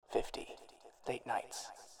Late nights,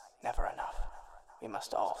 never enough. We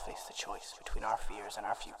must all face the choice between our fears and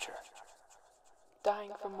our future.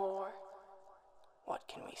 Dying for more. What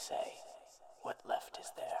can we say? What left is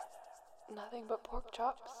there? Nothing but pork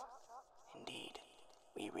chops. Indeed,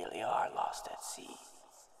 we really are lost at sea.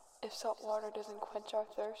 If salt water doesn't quench our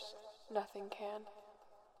thirst, nothing can.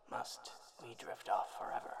 Must we drift off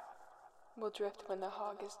forever? We'll drift when the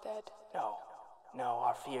hog is dead. No,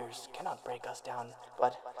 our fears cannot break us down,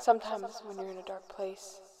 but Sometimes when you're in a dark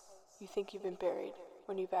place, you think you've been buried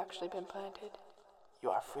when you've actually been planted. you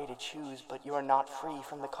are free to choose, but you are not free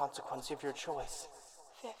from the consequence of your choice.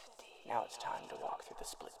 50. Now it's time to walk through the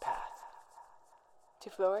split path. To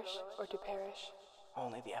flourish or to perish?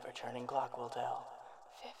 Only the ever-turning clock will tell.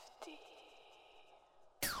 50.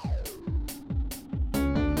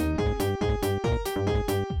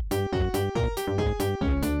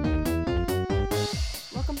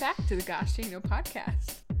 Welcome back to the Gosh Dang No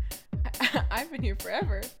podcast. I've been here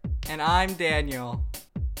forever. And I'm Daniel.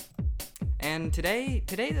 And today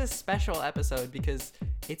is a special episode because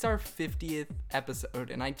it's our 50th episode,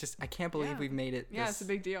 and I can't believe we've made it. Yeah, it's a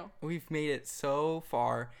big deal. We've made it so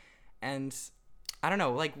far, and I don't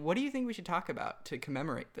know, what do you think we should talk about to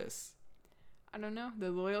commemorate this? I don't know. The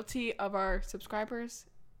loyalty of our subscribers.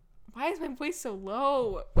 Why is my voice so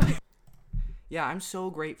low? Yeah, I'm so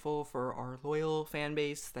grateful for our loyal fan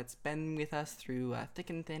base that's been with us through thick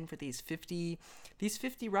and thin for these 50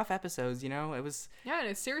 rough episodes, It was... Yeah, and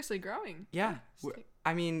it's seriously growing. Yeah.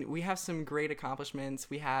 I mean, we have some great accomplishments.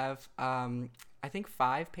 We have, I think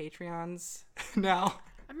 5 Patreons now.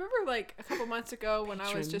 I remember a couple months ago when I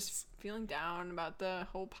was Patrons. just feeling down about the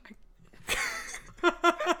whole podcast.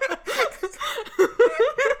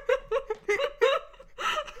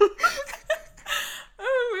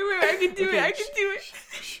 Wait, I can do it.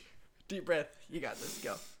 Deep breath. You got this.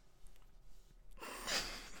 Go.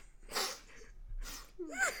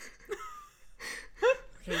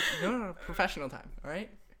 Okay, no, professional time, all right?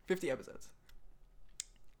 50 episodes.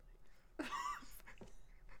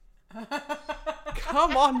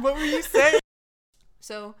 Come on, what were you saying?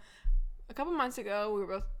 So, a couple months ago, we were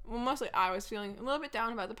both, mostly I was feeling a little bit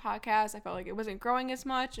down about the podcast. I felt like it wasn't growing as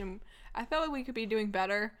much, and I felt like we could be doing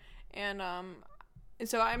better. And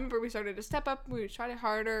so I remember we started to step up. We tried it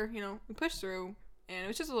harder, we pushed through, and it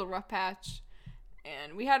was just a little rough patch.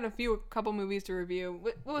 And we had a couple movies to review.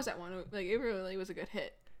 What was that one? It really was a good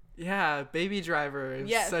hit. Yeah, Baby Driver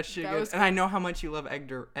is such a good... And I know how much you love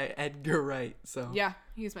Edgar Wright, so... Yeah,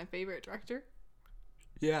 he's my favorite director.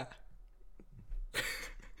 Yeah.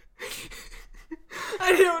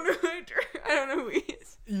 I don't know who he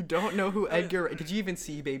is. You don't know who Edgar... Did you even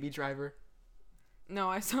see Baby Driver? No,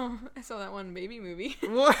 I saw that one baby movie.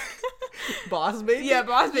 What? Boss Baby? Yeah,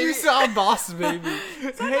 Boss Baby. You saw Boss Baby.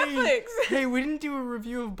 It's on Netflix. Hey, we didn't do a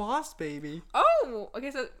review of Boss Baby. Oh,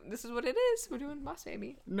 okay, so this is what it is. We're doing Boss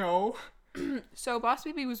Baby. No. So Boss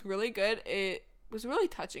Baby was really good. It was really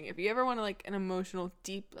touching. If you ever want an emotional,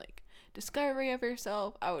 deep, discovery of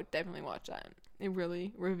yourself, I would definitely watch that. It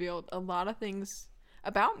really revealed a lot of things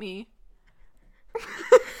about me.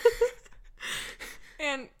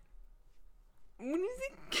 And what do you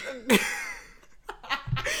think?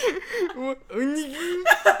 What do you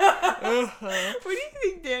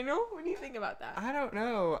think, Daniel? What do you think about that? I don't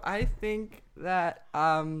know. I think that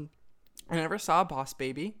I never saw Boss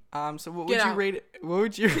Baby. So what would you rate it? What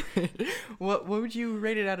would you what would you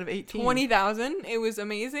rate it out of 18? 20,000. It was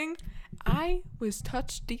amazing. I was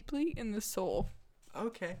touched deeply in the soul.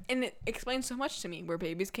 Okay. And it explains so much to me, where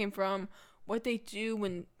babies came from, what they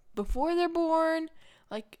do before they're born.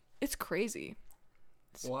 It's crazy.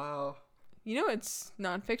 Wow. It's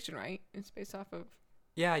nonfiction, right? It's based off of...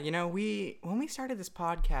 Yeah, when we started this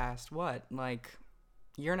podcast,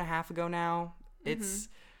 year and a half ago now,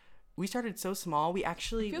 we started so small. We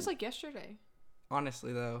actually... It feels like yesterday.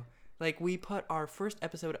 Honestly, though. We put our first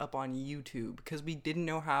episode up on YouTube because we didn't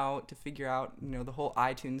know how to figure out, the whole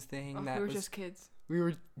iTunes thing. We were just kids.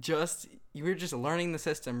 You were just learning the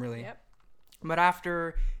system, really. Yep. But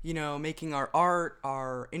after, making our art,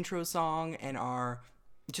 our intro song, and our...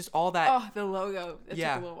 just all that. Oh, the logo. It took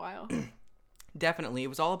a little while. Definitely. It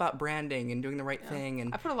was all about branding and doing the right thing.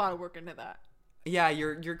 And I put a lot of work into that. Yeah,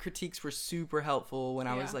 your critiques were super helpful when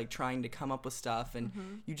I was trying to come up with stuff,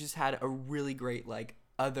 and you just had a really great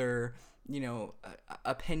other,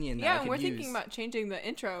 opinion that I could we're use. thinking about changing the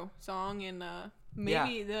intro song and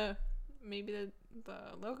maybe the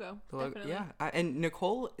logo. The logo, definitely. yeah. And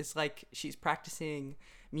Nicole is she's practicing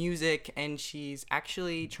music, and she's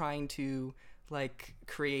actually trying to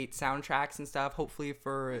create soundtracks and stuff, hopefully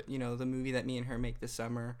for the movie that me and her make this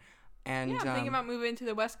summer. And Yeah, I'm thinking about moving to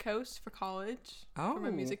the West Coast for college for my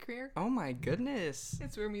music career. Oh my goodness.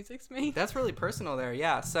 It's where music's made. That's really personal there.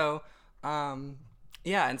 Yeah. So,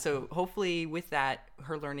 yeah, and so hopefully with that,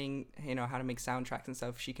 her learning, how to make soundtracks and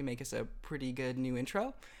stuff, she can make us a pretty good new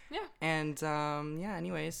intro. Yeah. And yeah,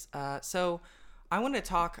 anyways, so I want to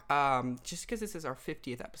talk, just because this is our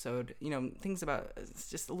 50th episode, things about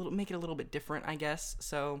just make it a little bit different, I guess.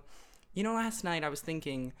 So, last night I was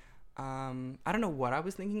thinking, I don't know what I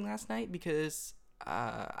was thinking last night, because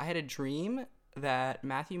I had a dream that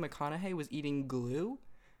Matthew McConaughey was eating glue.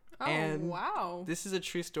 Oh, and wow. This is a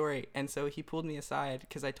true story. And so he pulled me aside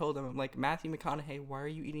because I told him, I'm like, Matthew McConaughey, why are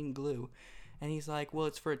you eating glue? And he's like, well,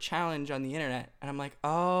 it's for a challenge on the internet. And I'm like,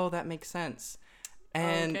 oh, that makes sense.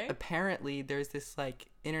 And apparently there's this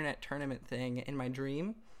like internet tournament thing in my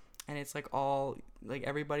dream. And it's like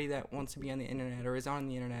everybody that wants to be on the internet or is on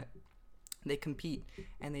the internet, they compete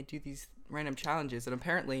and they do these random challenges. And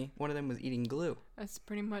apparently one of them was eating glue. That's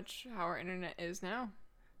pretty much how our internet is now.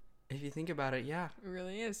 If you think about it, yeah. It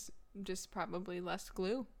really is. Just probably less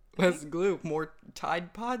glue. Less glue. More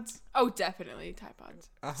Tide Pods? Oh, definitely Tide Pods.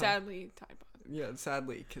 Sadly, Tide Pods. Yeah,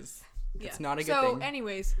 sadly, because it's not a good thing. So,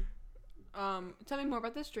 anyways, tell me more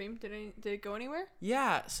about this dream. Did it go anywhere?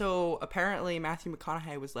 Yeah, so apparently Matthew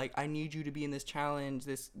McConaughey was like, I need you to be in this challenge,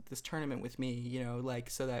 this tournament with me,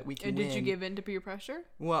 so that we can And win. did you give in to peer pressure?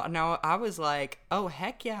 Well, now I was like, oh,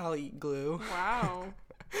 heck yeah, I'll eat glue. Wow.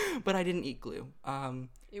 But I didn't eat glue.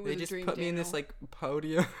 They just put me in this like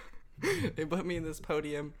podium. They put me in this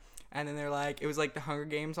podium, and then they're like, it was like the Hunger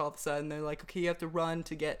Games. All of a sudden, they're like, okay, you have to run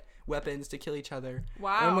to get weapons to kill each other.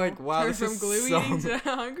 Wow. And I'm like, wow, Turn this from is glue so eating to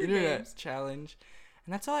Hunger internet Games challenge.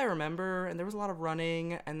 And that's all I remember. And there was a lot of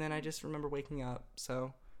running, and then I just remember waking up.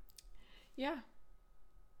 So, yeah.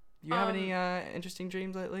 You have any interesting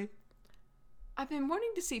dreams lately? I've been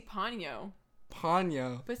wanting to see Ponyo.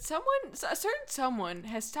 Ponyo. But a certain someone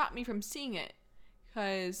has stopped me from seeing it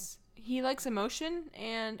because he likes emotion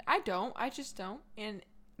and I don't. I just don't. And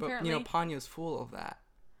but apparently, Ponyo's full of that.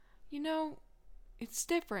 It's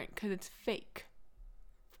different because it's fake.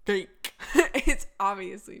 Fake. It's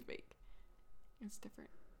obviously fake. It's different.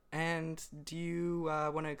 And do you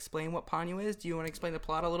want to explain what Ponyo is? Do you want to explain the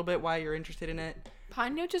plot a little bit? Why you're interested in it?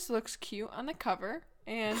 Ponyo just looks cute on the cover,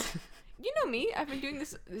 and you know me. I've been doing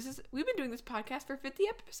this. We've been doing this podcast for 50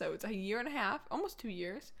 episodes, a year and a half, almost 2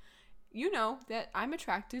 years. You know that I'm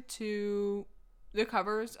attracted to the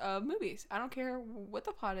covers of movies. I don't care what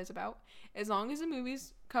the plot is about, as long as the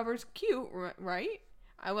movie's cover's cute, right?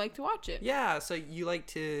 I like to watch it. Yeah. So you like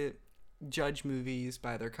to judge movies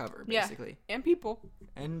by their cover, basically. Yeah,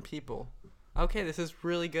 and people. Okay, this is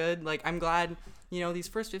really good. Like, I'm glad, these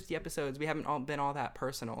first 50 episodes, we haven't all been all that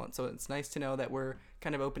personal. And so it's nice to know that we're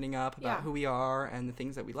kind of opening up about who we are and the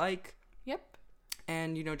things that we like. Yep.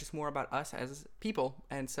 And, just more about us as people.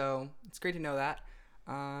 And so it's great to know that.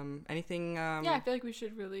 Anything? Yeah, I feel like we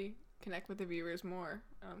should really connect with the viewers more.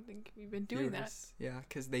 I don't think we've been doing that. Yeah,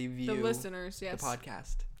 because they view the listeners, yes. The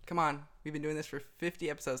podcast. Come on. We've been doing this for 50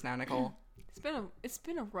 episodes now, Nicole. It's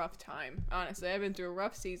been a rough time, honestly. I've been through a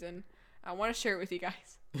rough season. I want to share it with you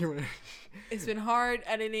guys. It's been hard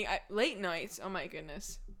editing. Late nights, oh my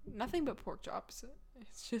goodness. Nothing but pork chops.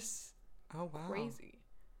 It's just crazy.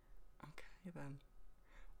 Okay, then.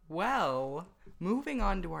 Well, moving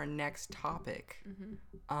on to our next topic.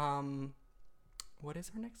 Mm-hmm. What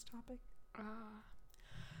is our next topic?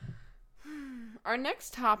 Our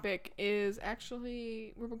next topic is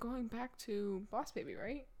actually, we're going back to Boss Baby,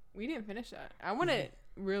 right? We didn't finish that. I want to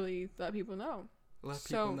really let people know.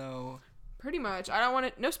 People know. Pretty much. I don't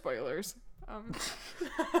want to, no spoilers.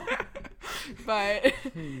 But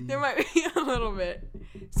there might be a little bit.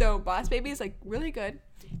 So Boss Baby is like really good.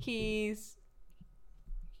 You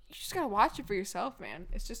just gotta watch it for yourself, man.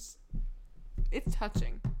 It's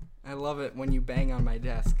touching. I love it when you bang on my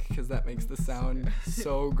desk because that makes the sound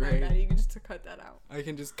so great. You can just cut that out. I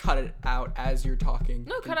can just cut it out as you're talking.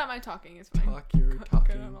 No, cut out my talking. It's fine. Talking. Cut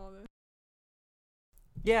out all this.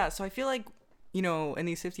 Yeah, so I feel like, in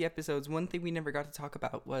these 50 episodes, one thing we never got to talk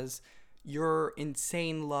about was your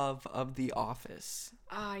insane love of The Office.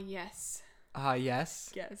 Yes.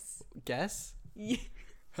 Yes? Yes. Guess? Yeah.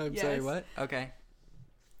 I'm sorry, what? Okay.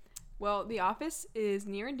 Well, The Office is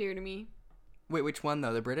near and dear to me. Wait, which one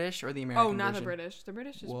though? The British or the American version? Oh, not the British. The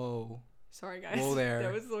British is... Whoa. Sorry, guys. Whoa there.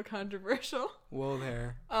 That was a little controversial. Whoa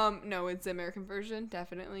there. No, it's the American version,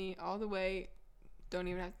 definitely. All the way. Don't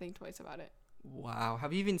even have to think twice about it. Wow.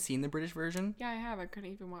 Have you even seen the British version? Yeah, I have. I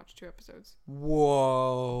couldn't even watch 2 episodes.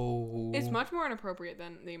 Whoa. It's much more inappropriate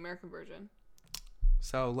than the American version.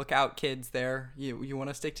 So look out, kids there. You want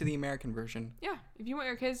to stick to the American version. Yeah. If you want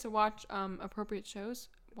your kids to watch appropriate shows,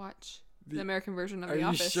 watch the American version of Are The you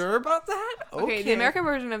Office. sure about that? Okay, the American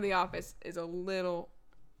version of The Office is a little.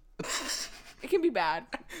 It can be bad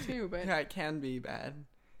too, but Yeah, it can be bad.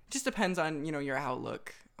 It just depends on, your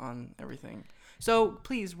outlook on everything. So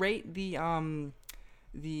please rate the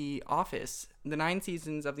Office, the 9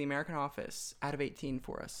 seasons of the American Office out of 18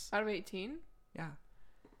 for us. out of 18, Yeah.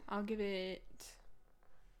 I'll give it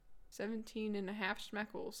 17 and a half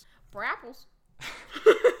schmeckles. Brapples.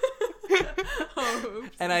 Oh,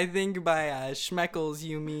 And I think by schmeckles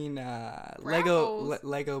you mean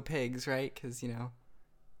Lego pigs, right? Because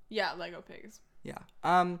yeah, Lego pigs. yeah.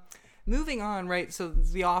 Moving on, right? So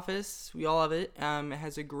The Office, we all love it. It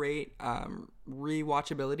has a great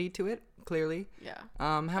rewatchability to it. Clearly. Yeah.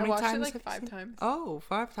 How many watched times? it like have you 5 seen- times. Oh,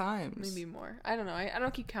 5 times. Maybe more. I don't know. I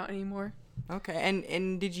don't keep count anymore. Okay.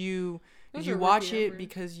 And did you Those you are watch rookie it numbers.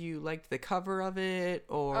 because you liked the cover of it,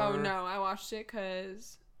 or? Oh no, I watched it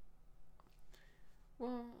because.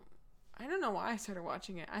 Well, I don't know why I started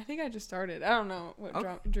watching it. I think I just started. I don't know what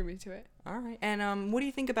Okay. drew me to it. All right. And what do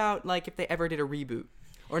you think about like if they ever did a reboot,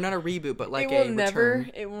 or not a reboot, but like it will a never.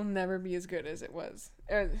 return? It will never be as good as it was.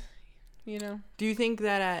 You know. Do you think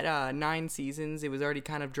that at 9 seasons it was already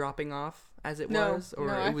kind of dropping off as it No, was, or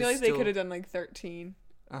no. it I was feel like they still... could have done like 13.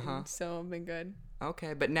 Uh-huh. And still been good.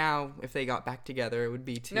 Okay, but now if they got back together, it would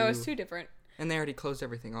be too. No, it's too different. And they already closed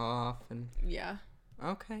everything off, and Yeah.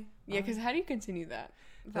 okay. Yeah, because how do you continue that?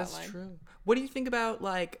 That's line? true. What do you think about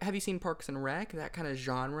like? Have you seen Parks and Rec? That kind of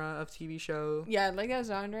genre of TV show. Yeah, I like that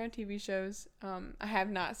genre of TV shows. I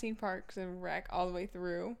have not seen Parks and Rec all the way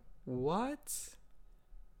through. What?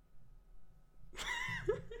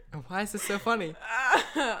 Why is this so funny?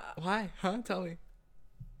 Why? Huh? Tell me.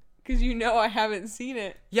 Because I haven't seen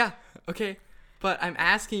it. Yeah. Okay. But I'm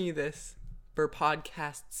asking you this for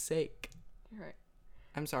podcast's sake. You're right.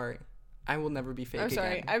 I'm sorry. I will never be fake I'm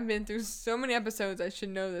sorry. again. I've been through so many episodes. I should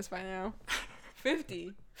know this by now.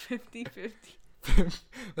 50. 50.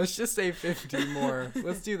 Let's just say 50 more.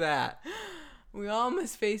 Let's do that. We all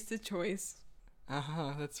must face the choice.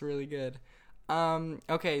 Uh-huh. That's really good.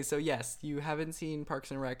 Okay, so yes, you haven't seen Parks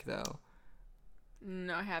and Rec though,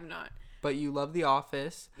 No, I have not. but you love The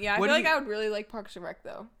Office. Yeah, I What feel do like I would really like Parks and Rec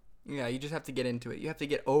though. Yeah, you just have to get into it. You have to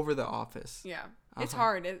get over The Office. Yeah. It's Uh-huh.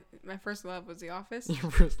 hard. My first love was The Office. Your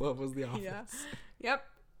first love was The Office. Yeah. Yep.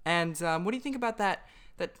 And what do you think about that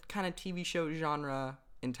kind of TV show genre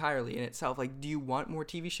entirely in itself? Like, do you want more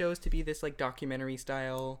TV shows to be this like documentary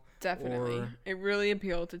style? Definitely. Or- It really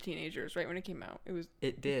appealed to teenagers right when it came out.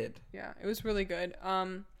 It did. Yeah, it was really good.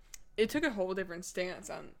 It took a whole different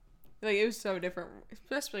stance on, like, it was so different,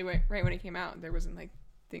 especially right when it came out. There wasn't like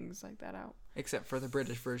things like that out Except for the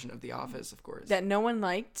British version of The Office, of course. that no one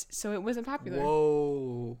liked, so it wasn't popular.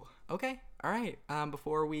 Whoa. Okay. All right.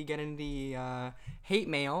 Before we get into the hate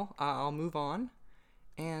mail, I'll move on.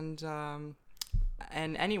 And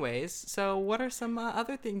anyways, so what are some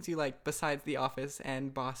other things you like besides The Office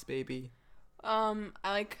and Boss Baby?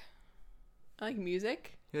 I like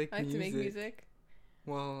music. You like I like to make music.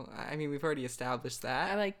 Well, I mean, we've already established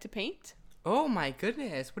that. I like to paint. Oh my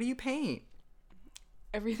goodness. What do you paint?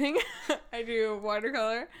 Everything. I do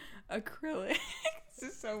watercolor, acrylic. This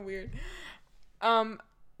is so weird.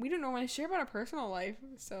 We don't normally share about our personal life,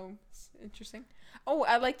 so it's interesting. Oh,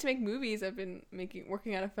 I like to make movies. I've been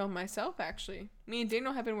working on a film myself, actually. Me and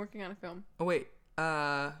Daniel have been working on a film. Oh wait.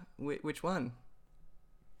 Which one?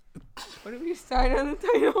 What did we start on the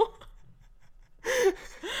title?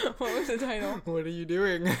 What was the title? What are you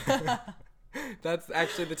doing? That's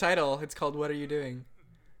actually the title. It's called What Are You Doing?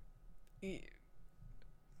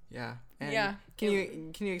 Yeah. And Yeah. Can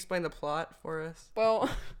you explain the plot for us? Well,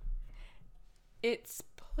 it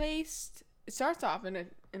starts off in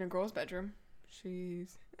a girl's bedroom.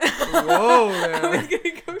 She's Whoa I was there.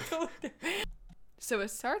 gonna go totally different. So it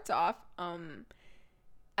starts off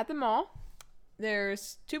at the mall.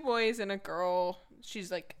 There's 2 boys and a girl. She's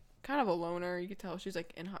like kind of a loner. You could tell she's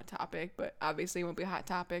like in Hot Topic, but obviously it won't be a Hot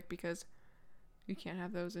Topic because you can't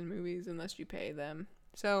have those in movies unless you pay them.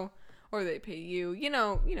 So, or they pay you, you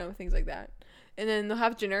know, things like that. And then they'll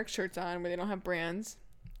have generic shirts on where they don't have brands.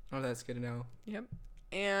 Oh, that's good to know. Yep.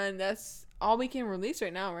 And that's all we can release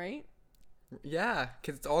right now, right? Yeah,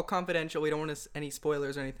 because it's all confidential. We don't want any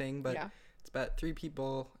spoilers or anything, but Yeah. it's about 3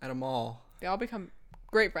 people at a mall. They all become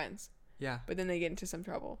great friends, Yeah. but then they get into some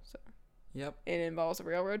trouble. So Yep. it involves a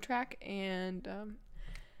railroad track and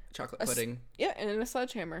Chocolate pudding and then a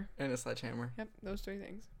sledgehammer. and a sledgehammer. Yep, those 3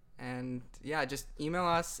 things. And yeah, just email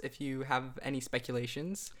us if you have any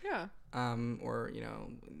speculations. Yeah. Or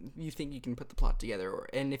you think you can put the plot together,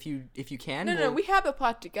 and if you can. No, we have the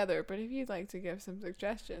plot together, but if you'd like to give some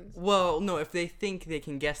suggestions. Well, no, if they think they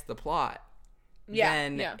can guess the plot.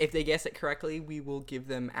 then if they guess it correctly, we will give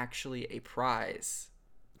them actually a prize.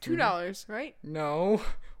 $2, right? No.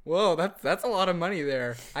 Whoa, that's a lot of money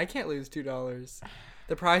there. I can't lose $2.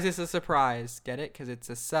 The prize is a surprise. Get it? Because it's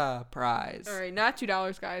a surprise. All right, not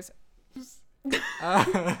 $2, guys.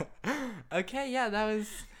 Okay, yeah, that was...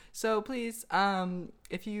 So please,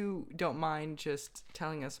 if you don't mind just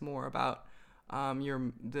telling us more about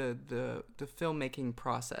the filmmaking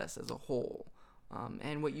process as a whole,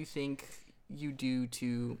 and what you think you do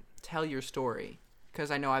to tell your story. Because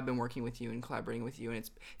I know I've been working with you and collaborating with you, and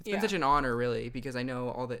it's been such an honor, really, because I know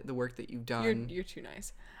all the work that you've done. You're too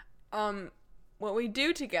nice. What we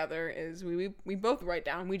do together is we both write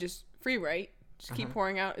down. We just free write, just keep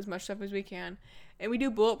pouring out as much stuff as we can, and we do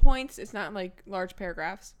bullet points. It's not like large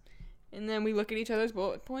paragraphs, and then we look at each other's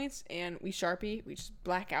bullet points and we Sharpie. We just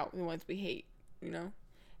black out the ones we hate, and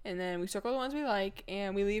then we circle the ones we like,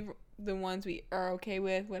 and we leave the ones we are okay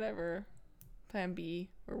with, whatever, plan B,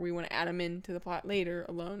 or we want to add them into the plot later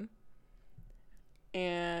alone.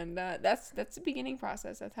 And that's the beginning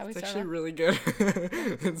process. That's how we start. It's actually really good.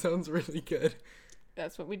 It sounds really good.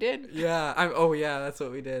 That's what we did. Yeah. That's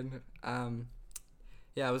what we did.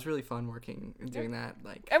 Yeah, it was really fun working and doing that.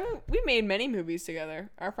 Like, and we made many movies together.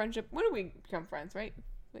 Our friendship. When did we become friends? Right?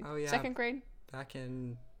 Second grade. Back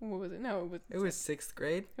in. What was it? No, it was sixth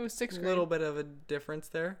grade. It was sixth grade. A little bit of a difference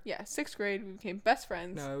there. Yeah, sixth grade. We became best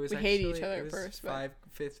friends. No, it was. We hated each other at first.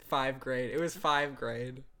 Five grade. It was 5th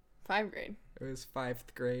grade. 5th grade. It was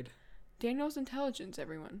 5th grade. Daniel's intelligence,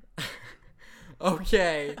 everyone.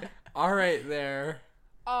 Okay. All right there.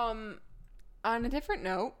 On a different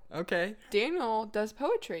note. Okay. Daniel does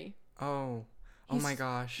poetry. Oh my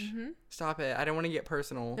gosh. Mm-hmm. Stop it. I don't want to get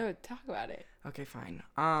personal. No, talk about it. Okay, fine.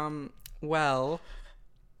 Well,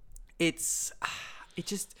 it's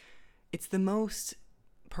the most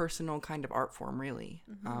personal kind of art form, really.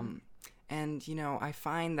 Mm-hmm. And I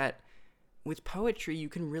find that with poetry, you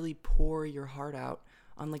can really pour your heart out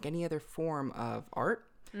unlike any other form of art.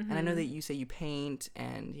 Mm-hmm. And I know that you say you paint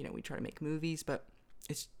and, we try to make movies, but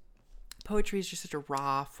poetry is just such a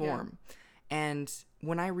raw form. Yeah. And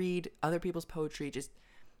when I read other people's poetry,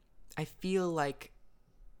 I feel like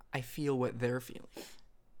I feel what they're feeling,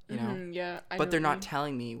 Mm-hmm, yeah. But they're not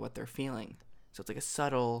telling me what they're feeling. So it's like a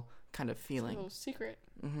subtle kind of feeling. It's a little secret.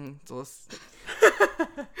 Mm-hmm. It's a little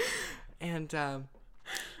and,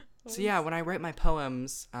 so yeah, when I write my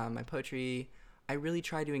poems, my poetry, I really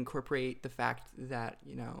try to incorporate the fact that,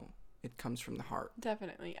 it comes from the heart.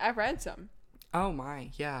 Definitely. I've read some. Oh my,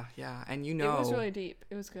 yeah. And it was really deep.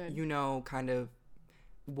 It was good. Kind of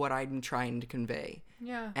what I'm trying to convey.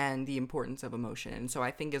 Yeah. And the importance of emotion. And so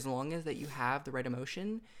I think as long as that you have the right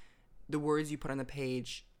emotion, the words you put on the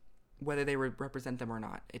page, whether they represent them or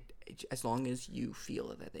not, as long as you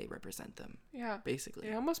feel that they represent them. Yeah. Basically.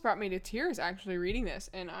 It almost brought me to tears actually reading this,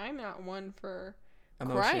 and I'm not one for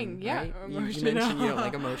emotion, crying. Right? Yeah. Emotion. You mentioned you don't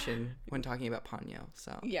like emotion when talking about Ponyo,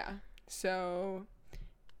 so. Yeah. So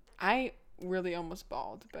I really almost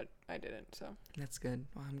bawled, but I didn't, so. That's good.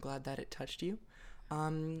 Well, I'm glad that it touched you.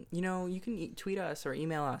 You can tweet us or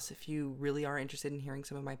email us if you really are interested in hearing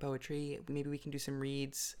some of my poetry. Maybe we can do some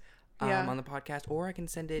reads on the podcast, or I can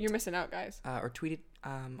send it. You're missing out, guys. Or tweet it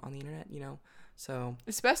on the internet, so.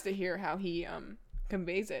 It's best to hear how he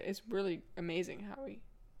conveys it. It's really amazing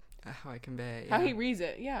how I convey. How he reads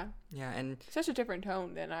it, yeah. Yeah, and. Such a different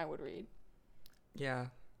tone than I would read. Yeah.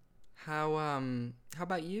 How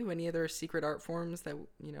about you? Any other secret art forms that,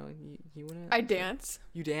 you want to. I dance.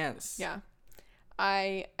 You dance. Yeah.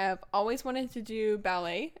 I have always wanted to do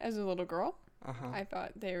ballet as a little girl. Uh-huh. I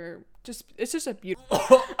thought they were it's just a beautiful.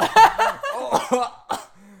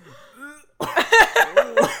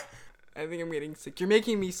 I think I'm getting sick. You're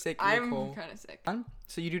making me sick, Nicole. I'm kind of sick.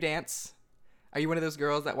 So you do dance? Are you one of those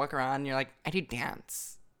girls that walk around and you're like, I do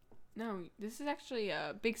dance? No, this is actually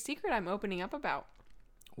a big secret I'm opening up about.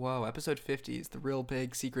 Whoa, episode 50 is the real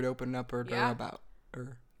big secret open up about.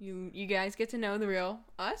 You guys get to know the real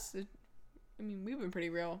us. I mean, we've been pretty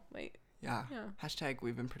real. Like, yeah. Hashtag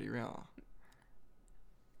we've been pretty real.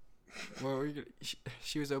 Well,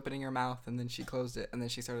 she was opening her mouth and then she closed it and then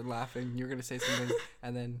she started laughing. You were gonna say something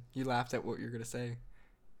and then you laughed at what you were gonna say.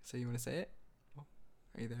 So you want to say it? Oh,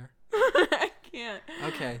 are you there? I can't.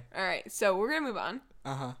 Okay. All right. So we're gonna move on.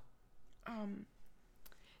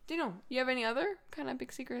 Dino, you have any other kind of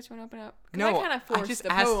big secrets you want to open up? No, I just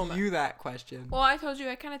asked you that question. Well, I told you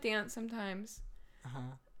I kind of dance sometimes.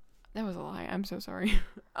 That was a lie. I'm so sorry.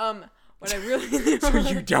 What I really So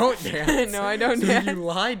you don't dance? No, I don't so dance. You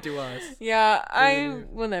lied to us. Yeah, I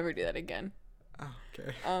will never do that again.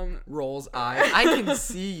 Okay. Rolls eyes. I can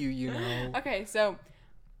see you, Okay, so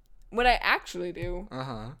what I actually do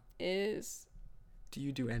is Do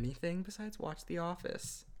you do anything besides watch The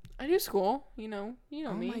Office? I do school. You know me.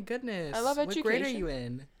 Oh my goodness. I love education. What grade are you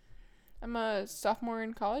in? I'm a sophomore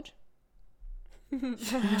in college. You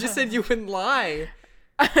just said you wouldn't lie.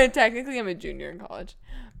 Technically, I'm a junior in college,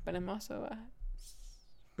 but I'm also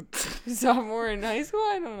a sophomore in high school.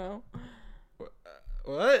 I don't know.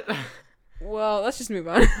 What? Well, let's just move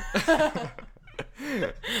on.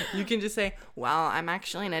 You can just say, well, I'm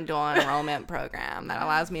actually in a dual enrollment program that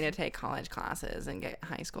allows me to take college classes and get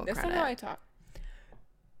high school That's credit. not how I talk.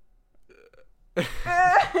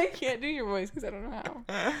 I can't do your voice because I don't know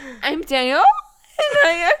how. I'm Daniel, and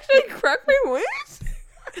I actually cracked my voice.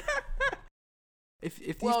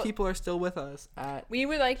 If these people are still with us we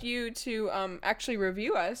would like you to actually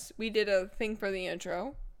review us. We did a thing for the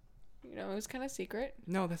intro. You know, it was kind of secret.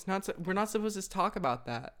 No, that's not. We're not supposed to talk about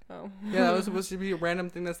that. Oh. Yeah, that was supposed to be a random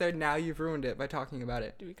thing that's there. Now you've ruined it by talking about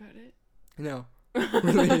it. Do we cut it? No,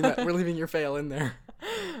 we're leaving your fail in there.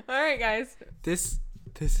 All right, guys. This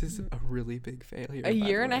is a really big failure. A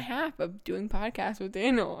year and a half of doing podcasts with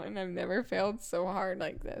Daniel, and I've never failed so hard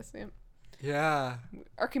like this. Yeah.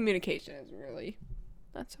 Our communication is really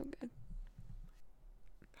not so good.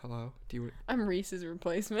 Hello? I'm Reese's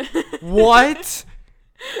replacement. What?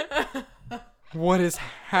 What is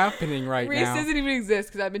happening right Reese now? Reese doesn't even exist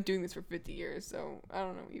because I've been doing this for 50 years, so I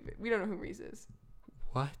don't know. We don't know who Reese is.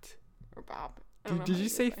 What? Or Bob. Did you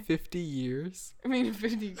say 50 years? I mean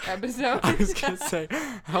 50 episodes. I was going to say,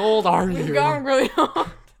 how old are you? We've gone really old.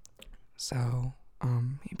 So,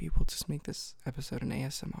 maybe we'll just make this episode an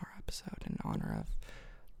ASMR episode in honor of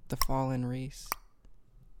the fallen Reese.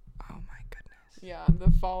 Oh my goodness. Yeah,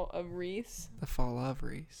 the fall of Reese. The fall of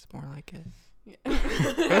Reese, more like it. Yeah.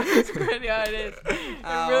 That's good. Yeah, it is. It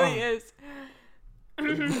really is.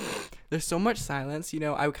 There's so much silence,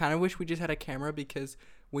 I kind of wish we just had a camera because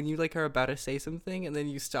when you are about to say something and then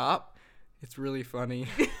you stop, it's really funny.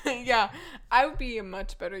 Yeah, I would be a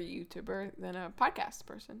much better YouTuber than a podcast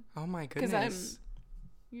person. Oh my goodness. Because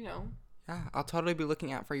Yeah, I'll totally be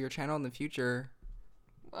looking out for your channel in the future.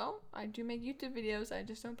 Well, I do make YouTube videos. I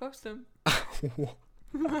just don't post them.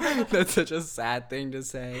 That's such a sad thing to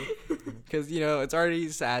say. Because, it's already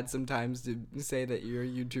sad sometimes to say that you're a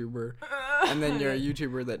YouTuber. And then you're a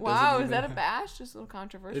YouTuber that doesn't Wow, even is that a bash? Just a little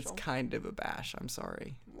controversial. It's kind of a bash. I'm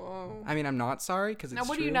sorry. Whoa. I mean, I'm not sorry because it's now,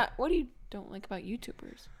 what true. What do you don't like about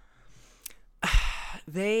YouTubers?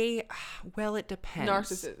 It depends.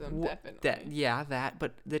 Narcissism, definitely.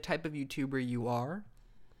 But the type of YouTuber you are.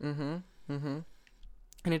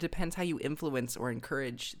 And it depends how you influence or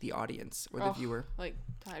encourage the audience or the viewer. Like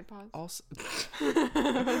Tide Pods? Also,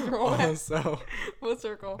 Full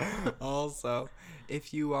circle. Also,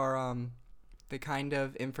 if you are the kind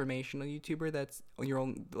of informational YouTuber that's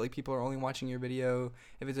people are only watching your video,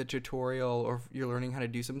 if it's a tutorial or if you're learning how to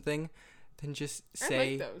do something, then just say. I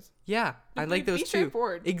like those. Yeah, I like those too.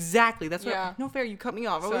 Straightforward. Exactly. That's what. No fair. You cut me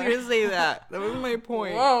off. Sorry. I was gonna say that. That was my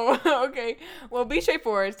point. Whoa. Okay. Well, be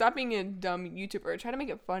straightforward. Stop being a dumb YouTuber. Try to make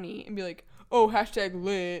it funny and be like, oh,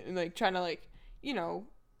 #lit, and trying to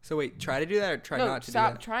So wait, try to do that or try not to do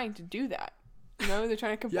that? Stop trying to do that. They're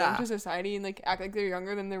trying to conform to society and act like they're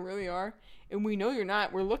younger than they really are. And we know you're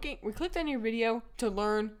not. We clicked on your video to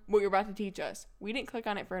learn what you're about to teach us. We didn't click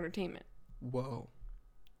on it for entertainment. Whoa.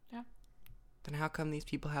 Yeah. Then how come these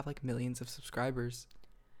people have millions of subscribers?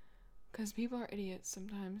 Because people are idiots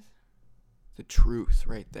sometimes. The truth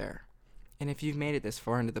right there. And if you've made it this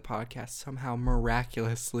far into the podcast, somehow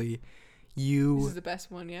miraculously, This is the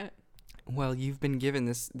best one yet. Well, you've been given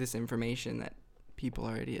this information that people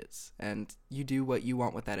are idiots, and you do what you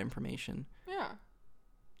want with that information. Yeah.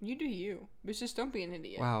 You do you. But just don't be an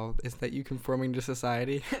idiot. Wow, is that you conforming to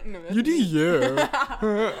society? No, that's you do me. you.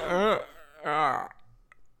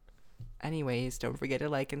 Anyways, don't forget to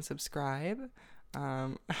like and subscribe.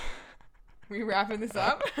 We wrapping this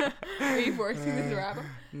up? Are you forcing this to wrap up?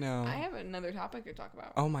 No. I have another topic to talk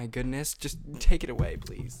about. Oh my goodness. Just take it away,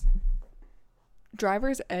 please.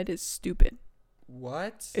 Driver's ed is stupid.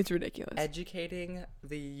 What? It's ridiculous. Educating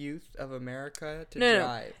the youth of America to No.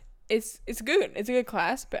 drive. It's good. It's a good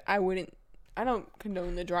class, but I don't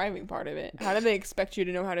condone the driving part of it. How do they expect you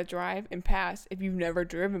to know how to drive and pass if you've never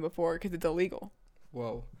driven before because it's illegal?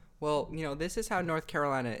 Whoa. Well, this is how North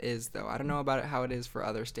Carolina is, though. I don't know about how it is for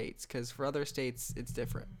other states, because for other states, it's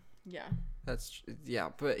different. Yeah.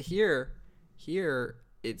 But here,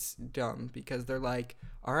 it's dumb, because they're like,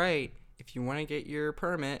 all right, if you want to get your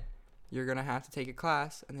permit, you're going to have to take a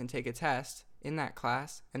class and then take a test in that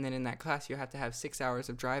class, and then in that class, you have to have 6 hours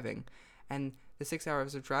of driving. And the 6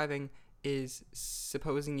 hours of driving is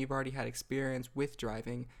supposing you've already had experience with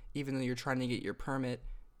driving, even though you're trying to get your permit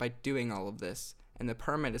by doing all of this. and the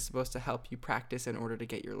permit is supposed to help you practice in order to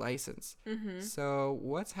get your license. Mm-hmm. So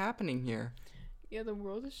what's happening here? Yeah, the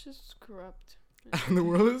world is just corrupt. The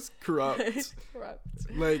world is corrupt. It's corrupt.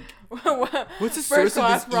 Like, What? what's the First source of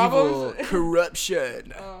class this evil? problems?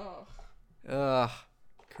 Corruption. Oh. Ugh.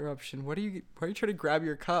 Corruption. Why are you trying to grab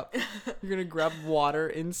your cup? You're gonna grab water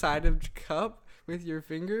inside of the cup with your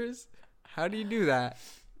fingers? How do you do that?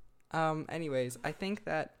 Anyways, I think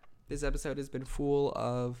that this episode has been full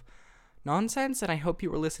of nonsense, and I hope you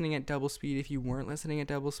were listening at double speed. If you weren't listening at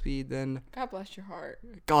double speed, then God bless your heart.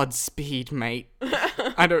 Godspeed, mate.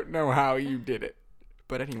 I don't know how you did it.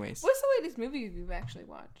 But anyways. What's the latest movie you've actually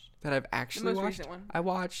watched? That I've actually The most watched? recent one. I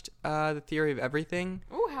watched The Theory of Everything.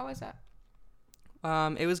 Oh, how was that?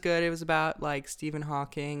 It was good. It was about like Stephen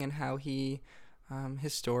Hawking and how he,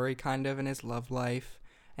 his story kind of and his love life,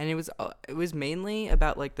 and it was mainly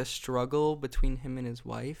about like the struggle between him and his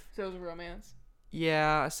wife. So it was a romance.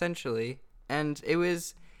 Yeah, essentially, and it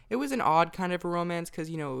was an odd kind of a romance because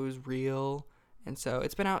it was real, and so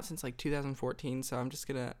it's been out since like 2014. So I'm just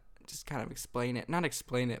gonna kind of not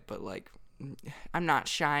explain it, but like I'm not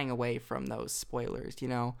shying away from those spoilers.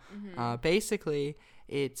 Mm-hmm. Basically,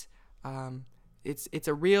 it's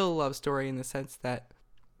a real love story in the sense that,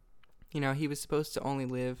 he was supposed to only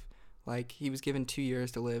live, like, he was given 2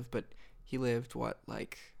 years to live, but he lived,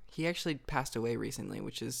 he actually passed away recently,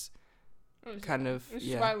 which is kind of, Which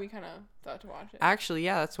is why we kind of thought to watch it. Actually,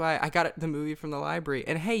 yeah, that's why I got the movie from the library.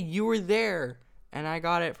 And, hey, you were there, and I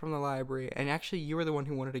got it from the library. And, actually, you were the one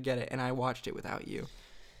who wanted to get it, and I watched it without you.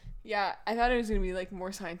 Yeah, I thought it was going to be, like,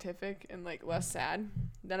 more scientific and, like, less sad.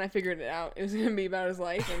 Then I figured it out. It was going to be about his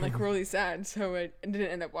life and, like, really sad, so I didn't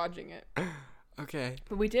end up watching it. Okay.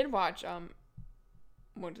 But we did watch,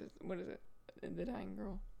 what is it? The Dying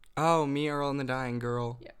Girl. Oh, Me, Earl, and the Dying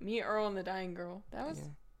Girl. Yeah, Me, Earl, and the Dying Girl. That was... Yeah.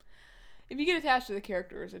 If you get attached to the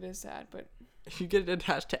characters, it is sad, but... If you get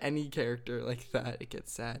attached to any character like that, it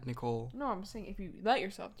gets sad, Nicole. No, I'm saying if you let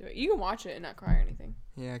yourself do it. You can watch it and not cry or anything.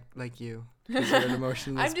 Yeah, like you. 'Cause you're an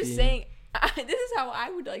emotionless I'm just being. saying, this is how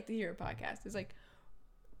I would like to hear a podcast. It's like,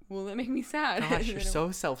 will it make me sad? Gosh, you're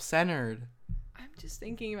so self-centered. I'm just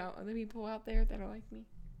thinking about other people out there that are like me.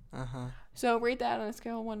 Uh-huh. So rate that on a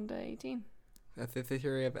scale of 1 to 18. That's the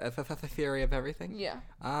theory of everything? Yeah.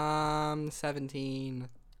 17.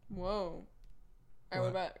 Whoa. Alright,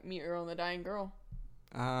 what about Me, Earl, and the Dying Girl?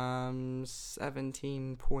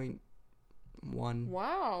 17.1.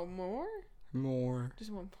 Wow, more? More. Just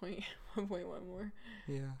 1.1 more.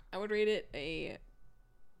 Yeah. I would rate it a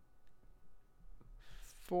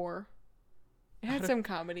 4. It had some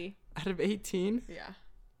comedy. Out of 18? Yeah.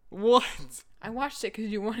 What? I watched it because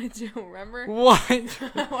you wanted to, remember? What?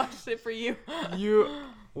 I watched it for you.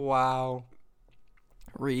 Wow.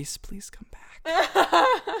 Reese, please come back.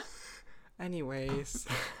 Anyways.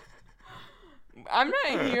 I'm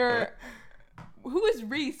not here. Who is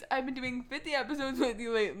Reese? I've been doing 50 episodes with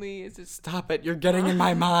you lately. It's just... Stop it. You're getting in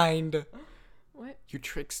my mind. What? You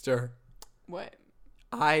trickster. What?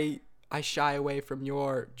 I shy away from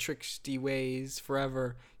your tricksty ways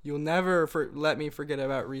forever. You'll never let me forget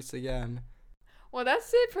about Reese again. Well,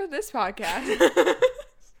 that's it for this podcast.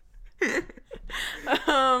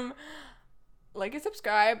 Like and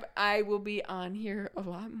subscribe. I will be on here a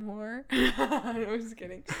lot more. I was just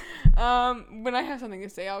kidding. When I have something to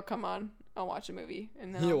say, I'll come on. I'll watch a movie.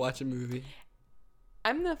 And then You'll watch a movie.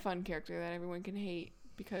 I'm the fun character that everyone can hate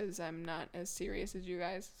because I'm not as serious as you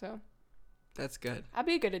guys. So That's good. I'll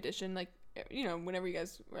be a good addition. Like, whenever you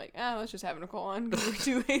guys were like, let's just have Nicole on because we're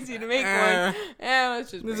too lazy to make one.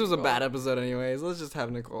 Let's just. This was a bad episode, anyways. Let's just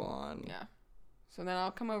have Nicole on. Yeah. So then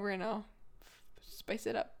I'll come over and I'll spice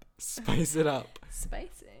it up. Spice it up.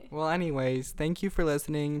 Spicy. Well, anyways, thank you for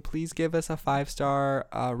listening. Please give us a 5-star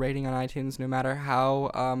rating on iTunes, no matter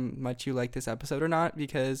how much you like this episode or not,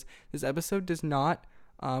 because this episode does not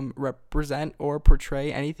represent or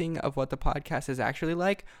portray anything of what the podcast is actually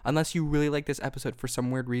like. Unless you really like this episode for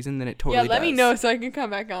some weird reason, then it totally does. Yeah, let me know so I can come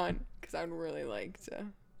back on, because I would really like to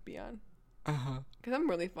be on. Uh-huh. Because I'm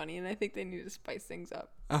really funny, and I think they need to spice things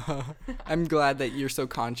up. Uh-huh. I'm glad that you're so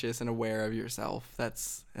conscious and aware of yourself.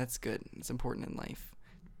 That's good. It's important in life.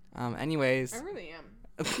 Anyways. I really am.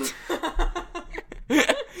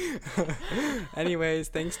 Anyways,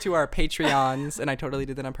 thanks to our Patreons, and I totally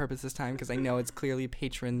did that on purpose this time because I know it's clearly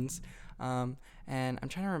patrons. And I'm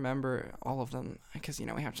trying to remember all of them because, we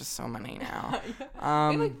have just so many now. We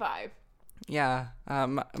have like 5. Yeah.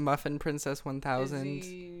 Muffin Princess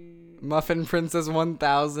 1000. Muffin Princess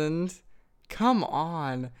 1000. Come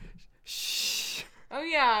on. Shh. Oh,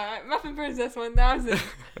 yeah. Muffin Princess 1000.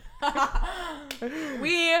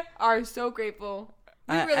 We are so grateful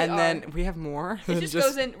really and are. then we have more. It just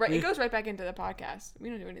goes in. Right, it goes right back into the podcast. We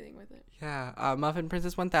don't do anything with it. Yeah. Muffin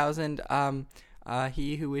Princess 1000.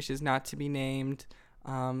 He who wishes not to be named.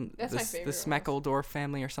 That's my favorite. The Smeckledorf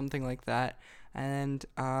family or something like that. And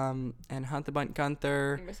Hunt the Bunt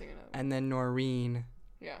Gunther. I'm missing another one. And then Noreen.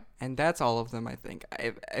 Yeah. And that's all of them, I think.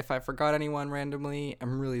 If I forgot anyone randomly,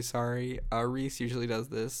 I'm really sorry. Reese usually does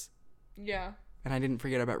this. Yeah. And I didn't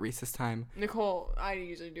forget about Reese this time. Nicole, I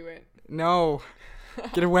usually do it. No.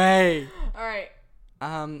 Get away. All right.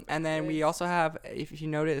 And then we also have, if you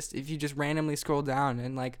noticed, if you just randomly scroll down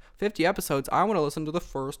and 50 episodes, I want to listen to the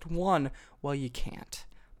first one. Well, you can't.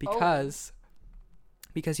 Because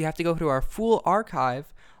you have to go to our full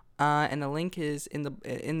archive. And the link is in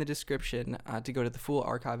the description to go to the full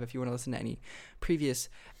archive if you want to listen to any previous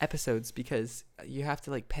episodes, because you have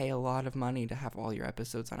to pay a lot of money to have all your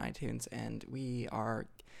episodes on iTunes, and we are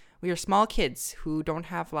small kids who don't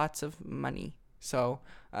have lots of money. So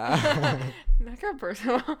not got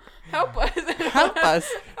personal. Help us. Help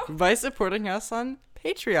us by supporting us on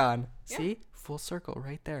Patreon. Yeah. See, full circle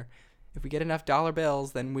right there. If we get enough dollar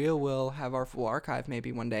bills, then we will have our full archive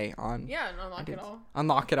maybe one day on. Yeah, and unlock it all.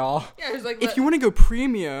 Unlock it all. Yeah, it's if you want to go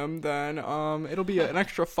premium, then it'll be an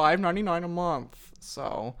extra $5.99 a month.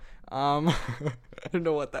 So I don't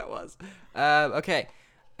know what that was. Okay,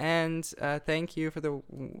 and thank you for the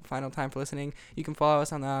final time for listening. You can follow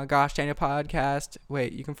us on the Gosh Daniel podcast.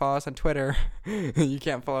 Wait, you can follow us on Twitter. You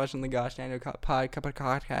can't follow us on the Gosh Daniel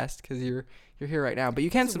podcast because you're here right now, but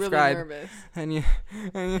you can subscribe. Really nervous.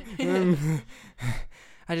 And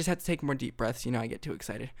I just have to take more deep breaths. I get too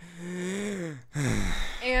excited.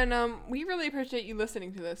 And we really appreciate you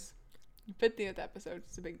listening to this 50th episode.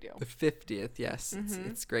 It's a big deal. The 50th, yes,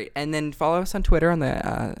 it's great. And then follow us on Twitter on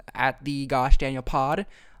the at the Gosh Daniel Pod.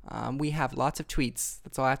 We have lots of tweets.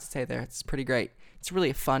 That's all I have to say there. It's pretty great. It's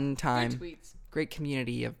really a fun time. Good tweets. Great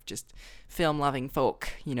community of just film-loving folk,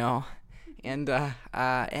 And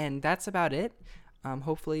that's about it.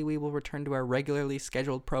 Hopefully we will return to our regularly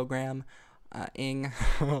scheduled program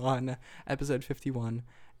on episode 51.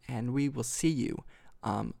 And we will see you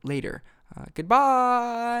later.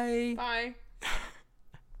 Goodbye. Bye.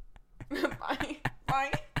 Bye.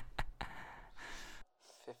 Bye.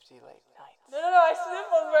 50 late nights. No, I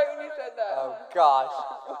sniffled right when you said that. Oh, gosh.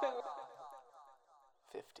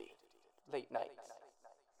 50 late nights.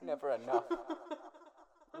 Never enough.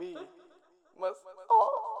 We must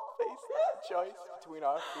all face the choice between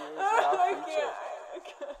our fears and our future. I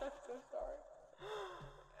can't. I'm so sorry.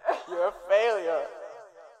 You're a failure.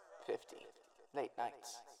 50 late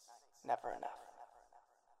nights. Never enough.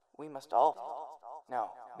 We must all...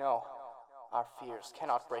 No. Our fears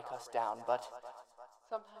cannot break us down, but...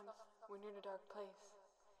 Sometimes, when you're in a dark place,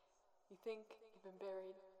 you think you've been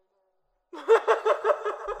buried.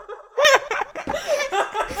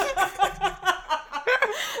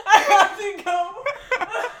 I have to go.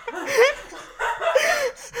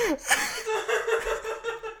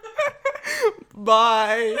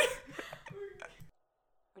 Bye.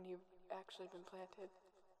 When you've actually been planted.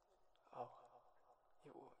 Oh,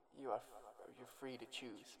 you're free to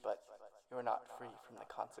choose, but you're not free from the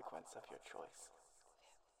consequence of your choice.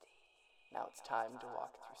 Now it's time to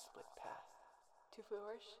walk through split path. To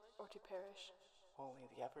flourish or to perish. Only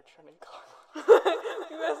the ever-turning clock.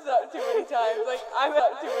 You messed up too many times. I'm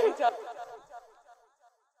up too many times.